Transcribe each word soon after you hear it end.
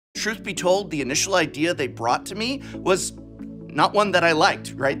Truth be told, the initial idea they brought to me was not one that I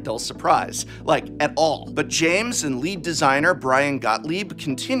liked, right? Dull surprise. Like, at all. But James and lead designer Brian Gottlieb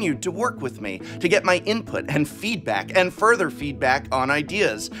continued to work with me to get my input and feedback and further feedback on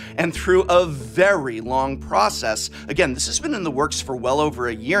ideas. And through a very long process, again, this has been in the works for well over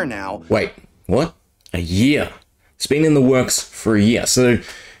a year now. Wait, what? A year? It's been in the works for a year. So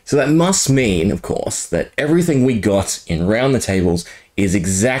that must mean, of course, that everything we got in Round the Tables is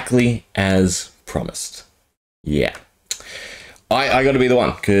exactly as promised. Yeah. I got to be the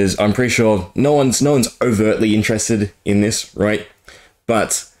one, because I'm pretty sure no one's overtly interested in this, right?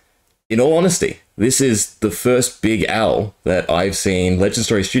 But in all honesty, this is the first big L that I've seen Legend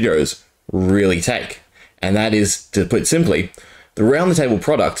Story Studios really take. And that is, to put it simply, the Round the Table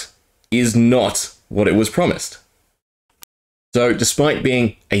product is not what it was promised. So despite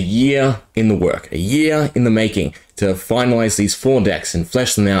being a year in the work, a year in the making to finalize these 4 decks and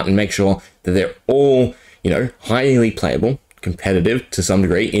flesh them out and make sure that they're all, highly playable, competitive to some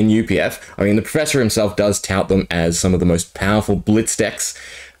degree in UPF. I mean, the professor himself does tout them as some of the most powerful blitz decks,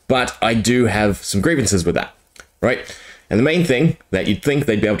 but I do have some grievances with that, right? And the main thing that you'd think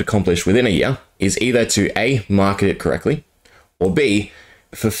they'd be able to accomplish within a year is either to A, market it correctly, or B,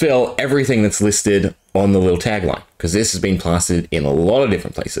 fulfill everything that's listed on the little tagline, because this has been plastered in a lot of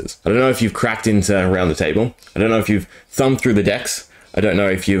different places. I don't know if you've cracked into Round the Table. I don't know if you've thumbed through the decks. I don't know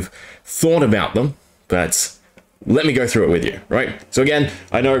if you've thought about them, but let me go through it with you, right? So again,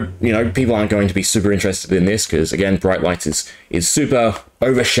 I know, people aren't going to be super interested in this because, again, Bright Lights is super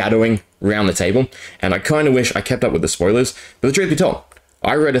overshadowing Round the Table, and I kind of wish I kept up with the spoilers, but the truth be told,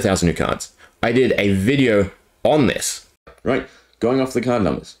 I read 1,000 new cards. I did a video on this, right? Going off the card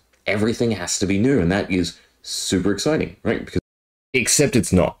numbers. Everything has to be new, and that is super exciting, right? Except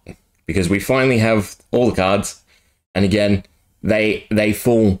it's not, because we finally have all the cards, and again, they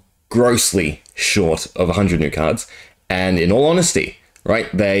fall grossly short of 100 new cards, and in all honesty, right,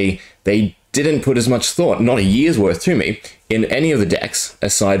 they didn't put as much thought, not a year's worth to me, in any of the decks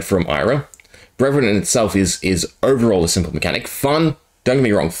aside from Ira. Brethren in itself is overall a simple mechanic. Fun, don't get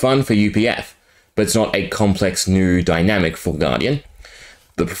me wrong, fun for UPF, but it's not a complex new dynamic for Guardian.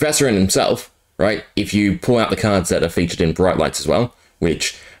 The professor in himself, right, if you pull out the cards that are featured in Bright Lights as well,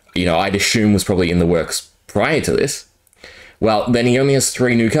 which, I'd assume was probably in the works prior to this, well, then he only has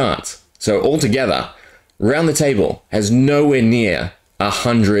 3 new cards. So altogether, Round the Table has nowhere near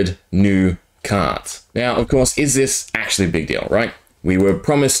 100 new cards. Now, of course, is this actually a big deal, right? We were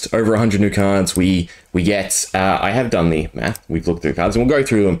promised over 100 new cards. We get, I have done the math. We've looked through cards, and we'll go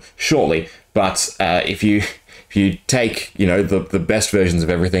through them shortly. But if you take, the best versions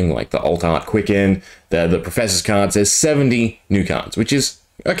of everything, like the Alt Art Quicken, the Professor's cards, there's 70 new cards, which is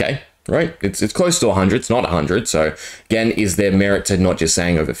okay. Right? It's close to 100, it's not 100, so again, is there merit to not just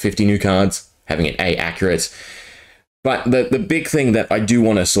saying over 50 new cards, having it accurate? But the big thing that I do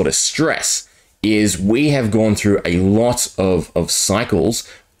want to sort of stress is we have gone through a lot of cycles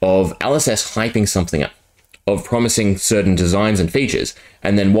of LSS hyping something up, of promising certain designs and features,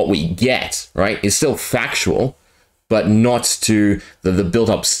 and then what we get, right, is still factual, but not to the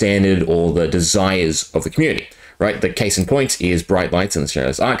built-up standard or the desires of the community. Right, the case in point is Bright Lights and the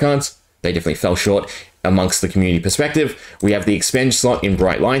Shadows art cards. They definitely fell short amongst the community perspective. We have the expand slot in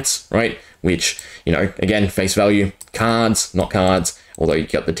Bright Lights, right, which, again, face value, cards, not cards, although you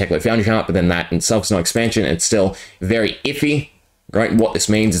got the Techlo Foundry card, but then that in itself is no expansion, and it's still very iffy, right? What this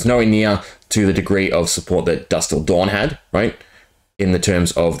means is nowhere near to the degree of support that Dusk Till Dawn had, right, in the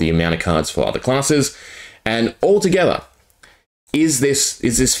terms of the amount of cards for other classes. And altogether, is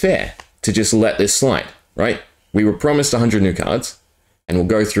this fair to just let this slide, right? We were promised 100 new cards, and we'll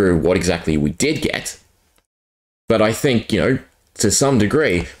go through what exactly we did get. But I think, to some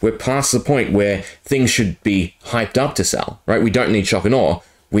degree, we're past the point where things should be hyped up to sell, right? We don't need shock and awe.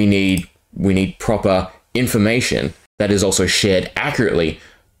 We need proper information that is also shared accurately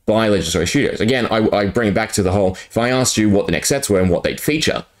by Legend Story Studios. Again, I bring it back to the whole, if I asked you what the next sets were and what they'd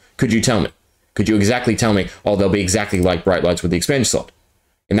feature, could you tell me? Could you exactly tell me, oh, they'll be exactly like Bright Lights with the expansion slot?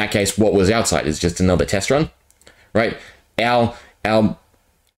 In that case, what was outside is just another test run? Right? Our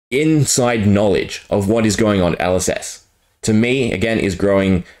inside knowledge of what is going on at LSS, to me, again, is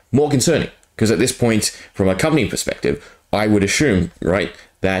growing more concerning. Because at this point, from a company perspective, I would assume, right,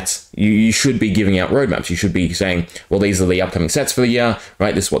 that you should be giving out roadmaps. You should be saying, well, these are the upcoming sets for the year,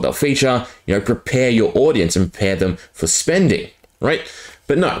 right? This is what they'll feature. Prepare your audience and prepare them for spending, right?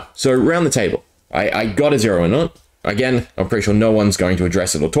 But no. So Round the Table, I got a 0 in it. Again, I'm pretty sure no one's going to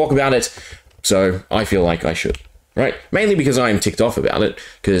address it or talk about it. So I feel like I should. Right? Mainly because I am ticked off about it,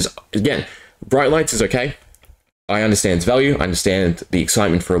 because, again, Bright Lights is okay. I understand its value. I understand the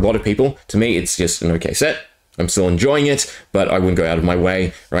excitement for a lot of people. To me, it's just an okay set. I'm still enjoying it, but I wouldn't go out of my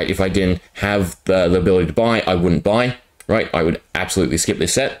way, right? If I didn't have the ability to buy, I wouldn't buy, right? I would absolutely skip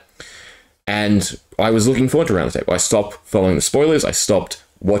this set. And I was looking forward to Round the Table. I stopped following the spoilers. I stopped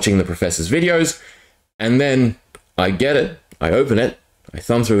watching the professor's videos. And then I get it. I open it. I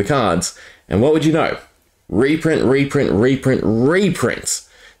thumb through the cards. And what would you know? Reprint, reprint, reprint, reprints.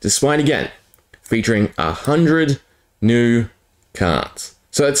 Despite, again, featuring 100 new cards.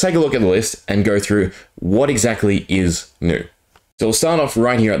 So let's take a look at the list and go through what exactly is new. So we'll start off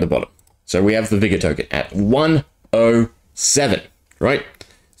right here at the bottom. So we have the Vigor token at 107, right?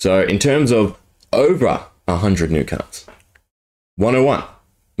 So in terms of over 100 new cards, 101,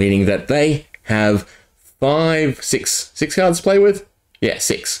 meaning that they have six cards to play with? Yeah,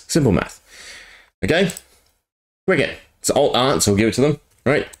 6. Simple math. Okay? Cricket. It's old art, so we'll give it to them,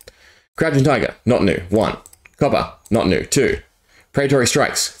 right? Crouching Tiger, not new, 1. Copper, not new, 2. Predatory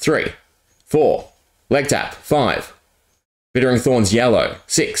Strikes, 3. 4. Leg Tap, 5. Bittering Thorns, yellow,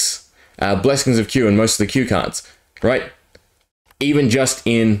 6. Blessings of Q and most of the Q cards, right? Even just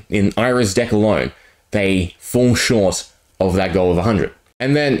in Ira's deck alone, they fall short of that goal of 100.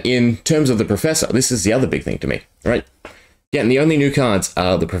 And then in terms of the Professor, this is the other big thing to me, right? Yeah, and the only new cards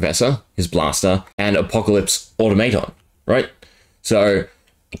are the Professor, his Blaster, and Apocalypse Automaton, right? So,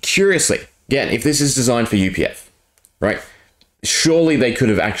 curiously, again, if this is designed for UPF, right? Surely they could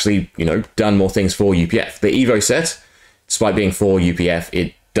have actually, done more things for UPF. The Evo set, despite being for UPF,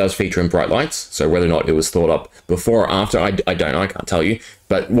 it does feature in bright lights. So whether or not it was thought up before or after, I don't know, I can't tell you.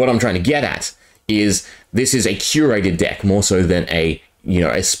 But what I'm trying to get at is this is a curated deck more so than a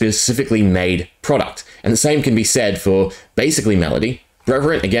specifically made product. And the same can be said for basically Melody.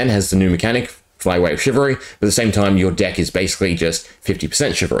 Reverent, again, has the new mechanic, Flyway of Chivalry, but at the same time, your deck is basically just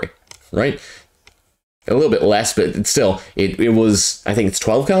 50% Chivalry, right? A little bit less, but it's still, it was, I think it's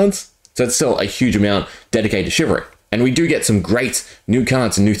 12 cards. So it's still a huge amount dedicated to Chivalry. And we do get some great new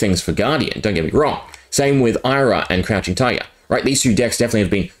cards and new things for Guardian, don't get me wrong. Same with Ira and Crouching Tiger, right? These two decks definitely have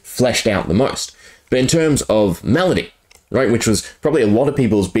been fleshed out the most. But in terms of Melody, right, which was probably a lot of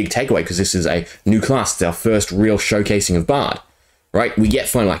people's big takeaway because this is a new class, it's our first real showcasing of Bard, right? We get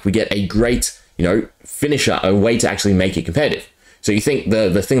Final Act, we get a great, finisher, a way to actually make it competitive. So you think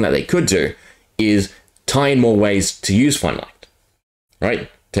the thing that they could do is tie in more ways to use Final Act, right?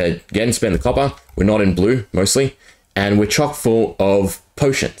 To again spend the copper, we're not in blue mostly, and we're chock full of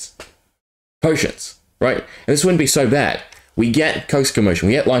potions. Potions, right? And this wouldn't be so bad. We get Coax Commotion,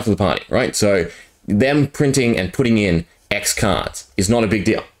 we get Life of the Party, right? So them printing and putting in X cards is not a big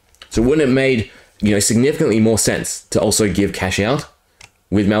deal. So wouldn't it made, significantly more sense to also give cash out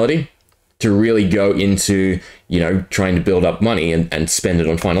with Melody to really go into, trying to build up money and spend it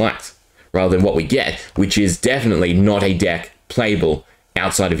on Final Act rather than what we get, which is definitely not a deck playable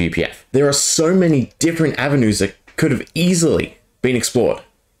outside of UPF. There are so many different avenues that could have easily been explored.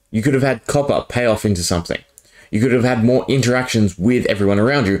 You could have had copper pay off into something. You could have had more interactions with everyone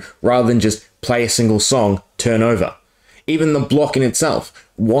around you rather than just play a single song, turn over. Even the block in itself,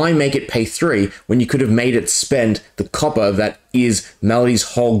 why make it pay 3 when you could have made it spend the copper that is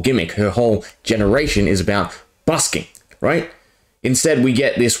Melody's whole gimmick, her whole generation is about busking, right? Instead, we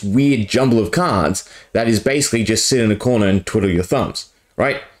get this weird jumble of cards that is basically just sit in a corner and twiddle your thumbs,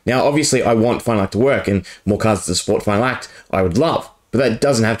 right? Now, obviously, I want Final Act to work and more cards to support Final Act, I would love, but that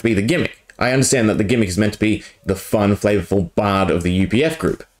doesn't have to be the gimmick. I understand that the gimmick is meant to be the fun, flavorful bard of the UPF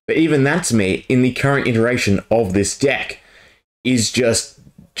group. But even that, to me, in the current iteration of this deck, is just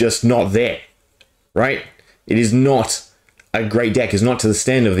not there, right? It is not a great deck. It's not to the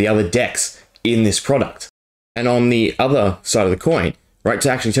standard of the other decks in this product. And on the other side of the coin, right, to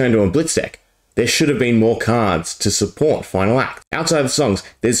actually turn into a Blitz deck, there should have been more cards to support Final Act. Outside of the songs,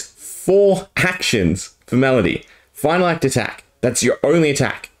 there's 4 actions for Melody. Final Act attack, that's your only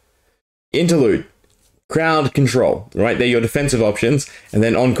attack. Interlude, crowd control, right? They're your defensive options, and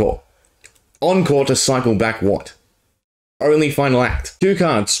then encore. Encore to cycle back what? Only Final Act. 2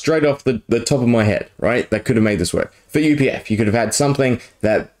 cards straight off the top of my head, right? That could have made this work. For UPF, you could have had something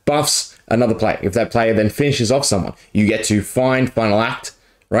that buffs another player. If that player then finishes off someone, you get to find Final Act,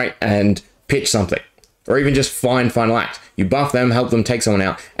 right? And pitch something. Or even just find Final Act. You buff them, help them take someone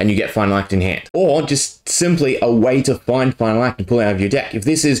out, and you get Final Act in hand. Or just simply a way to find Final Act and pull it out of your deck. If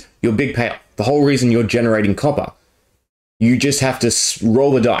this is your big payoff, the whole reason you're generating copper, you just have to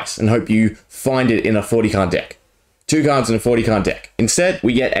roll the dice and hope you find it in a 40-card deck. 2 cards in a 40-card deck. Instead,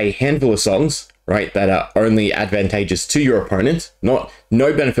 we get a handful of songs, right, that are only advantageous to your opponent. No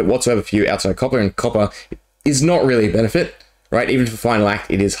benefit whatsoever for you outside copper, and copper is not really a benefit, right? Even for Final Act,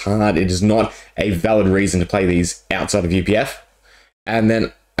 it is hard. It is not a valid reason to play these outside of UPF. And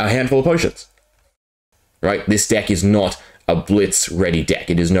then a handful of potions, right? This deck is not a Blitz ready deck.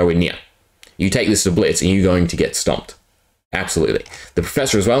 It is nowhere near. You take this to Blitz and you're going to get stomped. Absolutely. The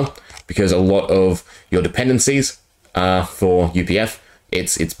Professor as well, because a lot of your dependencies are for UPF.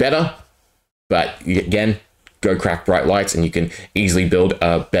 It's better, but again, go crack Bright Lights and you can easily build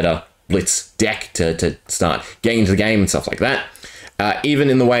a better Blitz deck to start getting into the game and stuff like that. Even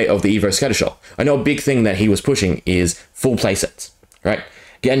in the way of the Evo Scattershot. I know a big thing that he was pushing is full playsets, right?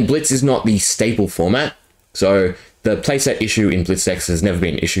 Again, Blitz is not the staple format, so the playset issue in Blitz decks has never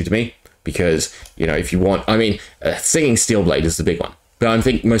been an issue to me, because, you know, if you want, I mean, Singing Steelblade is the big one, but I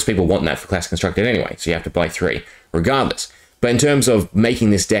think most people want that for Class Constructed anyway, so you have to buy 3 regardless. But in terms of making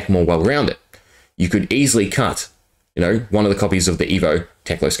this deck more well-rounded, you could easily cut, you know, one of the copies of the Evo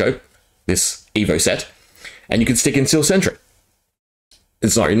Techloscope, this Evo set, and you could stick in Steel Sentry.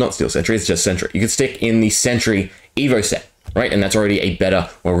 Sorry, not Steel Sentry, it's just Sentry. You could stick in the Sentry Evo set, right? And that's already a better,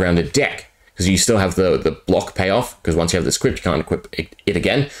 well-rounded deck, because you still have the block payoff, because once you have the script, you can't equip it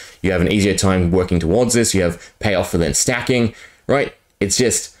again. You have an easier time working towards this. You have payoff for then stacking, right? It's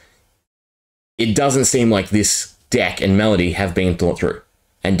just, it doesn't seem like this deck and Melody have been thought through,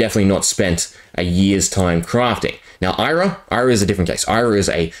 and definitely not spent a year's time crafting. Now, Ira is a different case. Ira is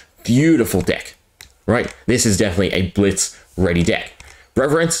a beautiful deck, right? This is definitely a Blitz-ready deck.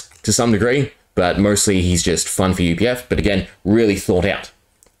 Reverence, to some degree, but mostly he's just fun for UPF, but again, really thought out.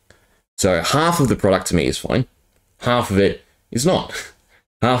 So half of the product to me is fine, half of it is not.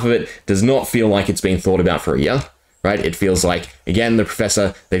 Half of it does not feel like it's been thought about for a year, right? It feels like, again, the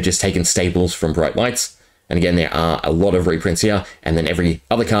Professor, they've just taken staples from Bright Lights, and again, there are a lot of reprints here, and then every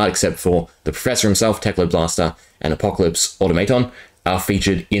other card except for the Professor himself, Techlo Blaster, and Apocalypse Automaton are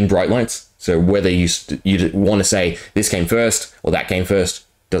featured in Bright Lights. So whether you want to say this came first or that came first,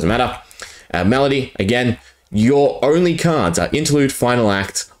 doesn't matter. Melody, again, your only cards are Interlude, Final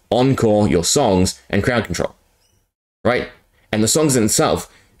Act, Encore, your songs, and Crowd Control, right? And the songs in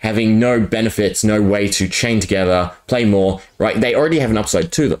itself, having no benefits, no way to chain together, play more, right? They already have an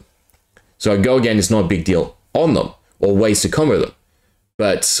upside to them. So a Go Again is not a big deal on them, or ways to combo them.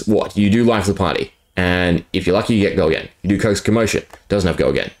 But what? You do Life of the Party, and if you're lucky, you get Go Again. You do Coax Commotion, doesn't have Go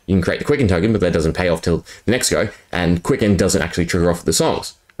Again. You can create the Quicken token, but that doesn't pay off till the next go, and Quicken doesn't actually trigger off the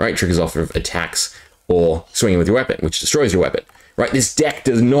songs, right? It triggers off of attacks or swinging with your weapon, which destroys your weapon, right? This deck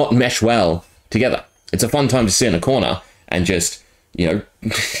does not mesh well together. It's a fun time to sit in a corner and just, you know,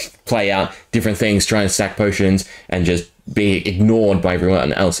 play out different things, try and stack potions, and just be ignored by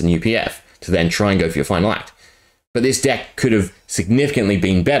everyone else in UPF to then try and go for your final act. But this deck could have significantly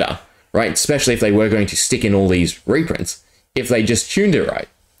been better, right? Especially if they were going to stick in all these reprints, if they just tuned it right?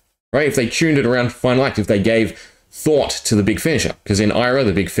 If they tuned it around final act, if they gave thought to the big finisher. Because in Ira,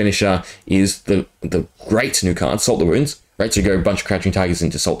 the big finisher is the great new card, Salt the Wounds, right? So you go a bunch of Crouching Tigers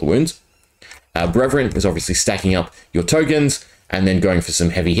into Salt the Wounds. Brethren is obviously stacking up your tokens and then going for some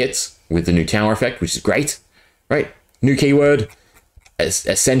heavy hits with the new tower effect, which is great, right? New keyword,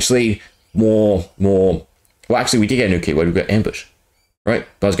 essentially more, well, actually we did get a new keyword, we've got Ambush, right?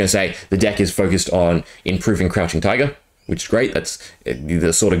 But I was going to say the deck is focused on improving Crouching Tiger, which is great. That's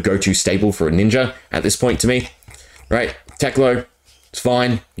the sort of go-to staple for a ninja at this point to me, right? Techlo, it's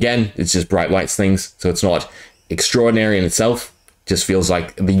fine. Again, it's just Bright Lights things, so it's not extraordinary in itself. Just feels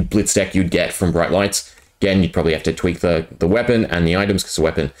like the Blitz deck you'd get from Bright Lights. Again, you'd probably have to tweak the weapon and the items because the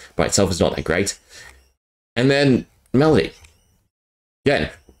weapon by itself is not that great. And then Melody.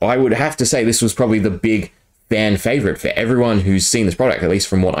 Again, I would have to say this was probably the big fan favorite for everyone who's seen this product, at least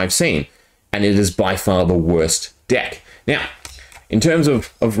from what I've seen. And it is by far the worst deck. Now, in terms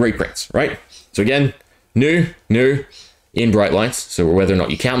of reprints, right? So again, new, in Bright Lights. So whether or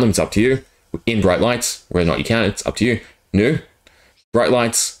not you count them, it's up to you. In Bright Lights, whether or not you count it, it's up to you. New, Bright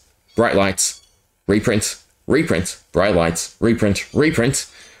Lights, reprint, Bright Lights, reprint,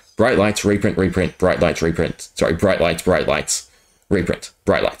 Bright Lights, reprint, Bright Lights, reprint. Sorry, Bright Lights, reprint,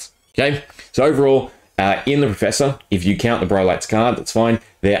 Bright Lights. Okay, so overall, in the Professor, if you count the Bright Lights card, that's fine.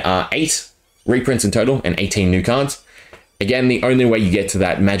 There are 8 reprints in total and 18 new cards. Again, the only way you get to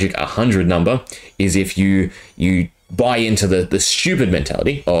that magic 100 number is if you buy into the stupid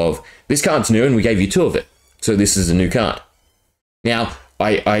mentality of this card's new and we gave you 2 of it, so this is a new card. Now,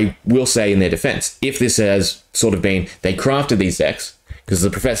 I will say in their defense, if this has sort of been, they crafted these decks, because the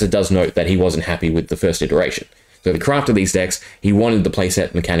Professor does note that he wasn't happy with the first iteration. So they crafted these decks, he wanted the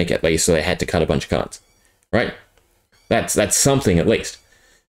playset mechanic at least, so they had to cut a bunch of cards, right? That's something at least.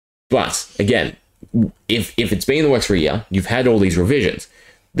 But again, if it's been in the works for a year, you've had all these revisions,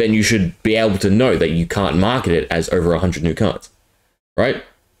 then you should be able to know that you can't market it as over 100 new cards, right?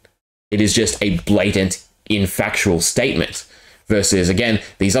 It is just a blatant, infactual statement versus, again,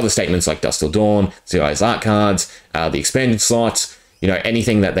 these other statements like Dusk Till Dawn, Zero Eyes Art cards, the expanded slots, you know,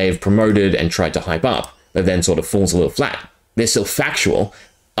 anything that they've promoted and tried to hype up that then sort of falls a little flat. They're still factual,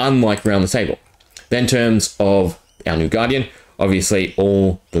 unlike Around the Table. Then in terms of our new Guardian, obviously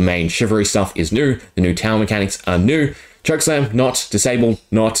all the main chivalry stuff is new. The new tower mechanics are new. Chokeslam, not. Disable,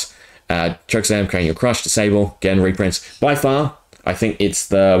 not. Chokeslam, Cranial Crush, disable. Again, reprints. By far, I think it's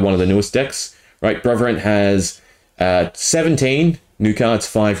one of the newest decks, right? Brotherent has 17 new cards,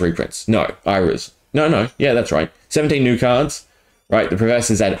 5 reprints. No, Ira's. No, yeah, that's right. 17 new cards, right? The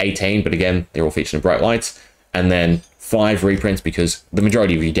Professor's at 18, but again, they're all featured in Bright Lights. And then 5 reprints because the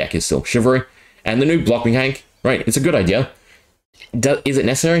majority of your deck is still chivalry. And the new block mechanic, right? It's a good idea. Is it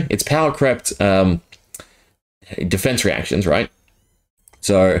necessary? It's power crept defense reactions, right?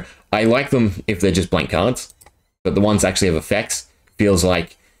 So I like them if they're just blank cards, but the ones that actually have effects feels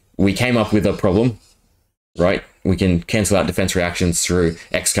like we came up with a problem, right? We can cancel out defense reactions through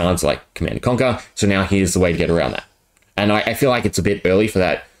X cards like Command and Conquer. So now here's the way to get around that. And I feel like it's a bit early for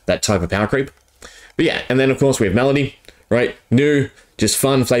that type of power creep. But yeah, and then of course we have Melody, right? New, just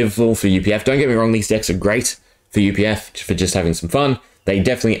fun, flavorful for UPF. Don't get me wrong, these decks are great for UPF, for just having some fun. They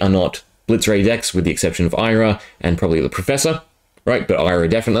definitely are not blitz-ready decks, with the exception of Ira and probably the Professor, right? But Ira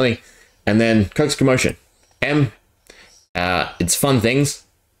definitely. And then Coke's Commotion. It's fun things,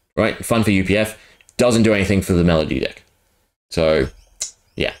 right? Fun for UPF. Doesn't do anything for the Melody deck. So,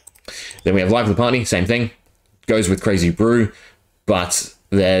 yeah. Then we have Live of the Party, same thing. Goes with Crazy Brew, but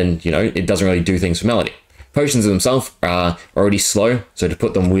then, you know, it doesn't really do things for Melody. Potions themselves are already slow, so to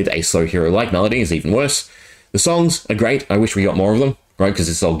put them with a slow hero like Melody is even worse. The songs are great. I wish we got more of them, right? Because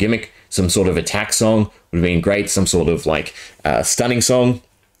it's the whole gimmick. Some sort of attack song would have been great. Some sort of like stunning song,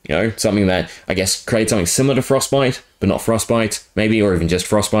 you know, something that I guess creates something similar to Frostbite, but not Frostbite, maybe, or even just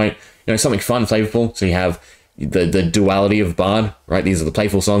Frostbite. You know, something fun, flavorful. So you have the duality of Bard, right? These are the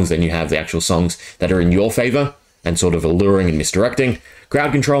playful songs. Then you have the actual songs that are in your favor and sort of alluring and misdirecting.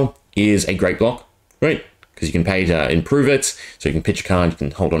 Crowd control is a great block, right? Because you can pay to improve it, so you can pitch a card, you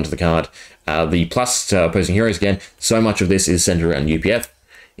can hold on to the card. The plus to opposing heroes, again, so much of this is centered around UPF,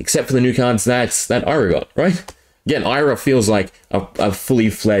 except for the new cards that Ira got, right? Again, Ira feels like a fully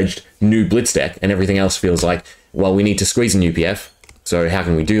fledged new Blitz deck, and everything else feels like, well, we need to squeeze in UPF, so how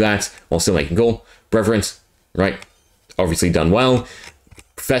can we do that while still making goal? Reverence, right? Obviously done well.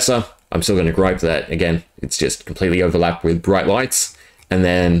 Professor, I'm still going to gripe that, again, it's just completely overlapped with Bright Lights, and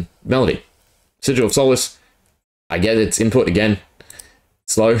then Melody. Sigil of Solace, I get its input again.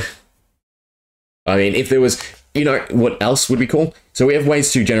 Slow. I mean, if there was, you know, what else would be cool? So we have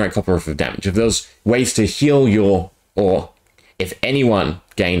ways to generate copper worth of damage. If there's ways to heal your, or if anyone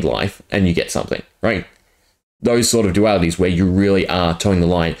gained life and you get something, right? Those sort of dualities where you really are towing the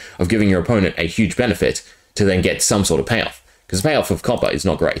line of giving your opponent a huge benefit to then get some sort of payoff. Because the payoff of copper is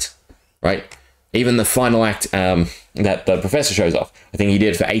not great, right? Even the final act that the Professor shows off, I think he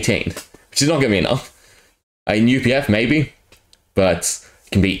did for 18, which is not going to be enough. In UPF, maybe, but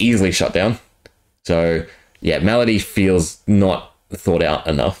can be easily shut down. So, yeah, Melody feels not thought out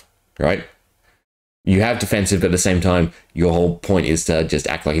enough, right? You have defensive, but at the same time, your whole point is to just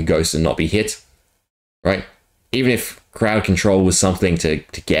act like a ghost and not be hit, right? Even if crowd control was something to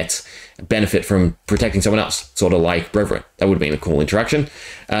get benefit from protecting someone else, sort of like Brethren, that would have been a cool interaction.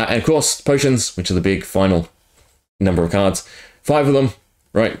 And of course, potions, which are the big final number of cards, 5 of them,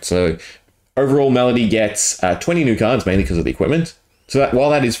 right? So overall, Melody gets 20 new cards, mainly because of the equipment. So that, while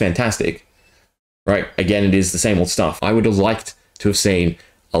that is fantastic, right, again, it is the same old stuff. I would have liked to have seen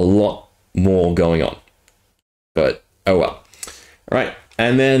a lot more going on. But, oh well. All right,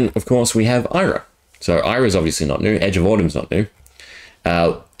 and then, of course, we have Ira. So Ira is obviously not new. Edge of Autumn's not new.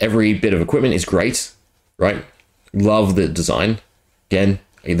 Every bit of equipment is great, right? Love the design. Again,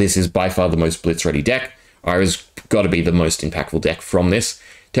 this is by far the most blitz-ready deck. Ira's got to be the most impactful deck from this.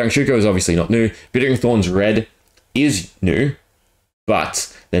 Tearing Shuko is obviously not new. Bittering Thorns Red is new,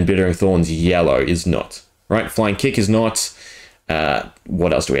 but then Bittering Thorns Yellow is not, right? Flying Kick is not.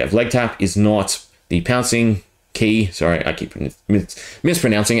 What else do we have? Leg Tap is not. The Pouncing Key, sorry, I keep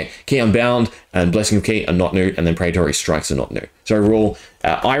mispronouncing it. Key Unbound and Blessing of Key are not new, and then Predatory Strikes are not new. So overall,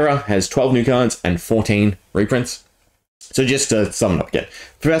 Ira has 12 new cards and 14 reprints. So just to sum it up again,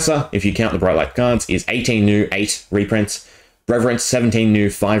 Professor, if you count the Bright Light cards, is 18 new, 8 reprints. Reverence, 17 new,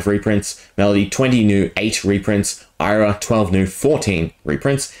 5 reprints. Melody, 20 new, 8 reprints. Ira, 12 new, 14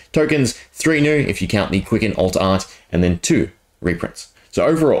 reprints. Tokens, 3 new, if you count the Quicken Alt Art, and then 2 reprints. So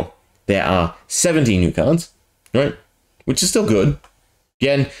overall, there are 70 new cards, right? Which is still good.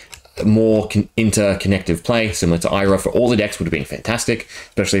 Again, more interconnective play, similar to Ira for all the decks would have been fantastic,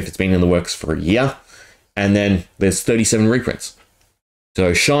 especially if it's been in the works for a year. And then there's 37 reprints.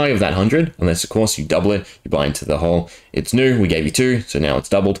 So shy of that 100, unless of course you double it, you buy into the whole, it's new, we gave you 2, so now it's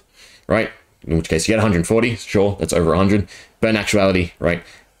doubled, right? In which case you get 140, sure, that's over 100. But in actuality, right,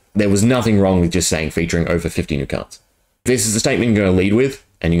 there was nothing wrong with just saying featuring over 50 new cards. This is the statement you're going to lead with,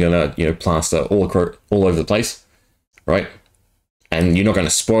 and you're going to, plaster all over the place, right? And you're not going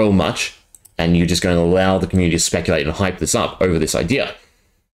to spoil much, and you're just going to allow the community to speculate and hype this up over this idea,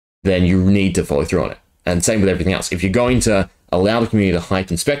 then you need to follow through on it. And same with everything else. If you're going to allow the community to hype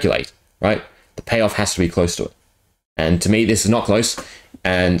and speculate, right, the payoff has to be close to it. And to me, this is not close,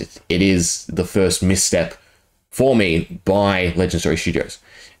 and it is the first misstep for me by Legend Story Studios.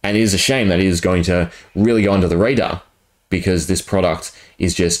 And it is a shame that it is going to really go under the radar, because this product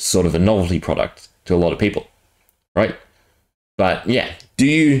is just sort of a novelty product to a lot of people, right? But yeah, do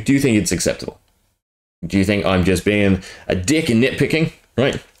you think it's acceptable? Do you think I'm just being a dick and nitpicking,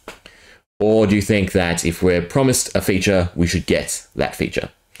 right? Or do you think that if we're promised a feature, we should get that feature?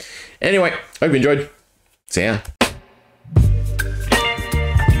 Anyway, hope you enjoyed. See ya.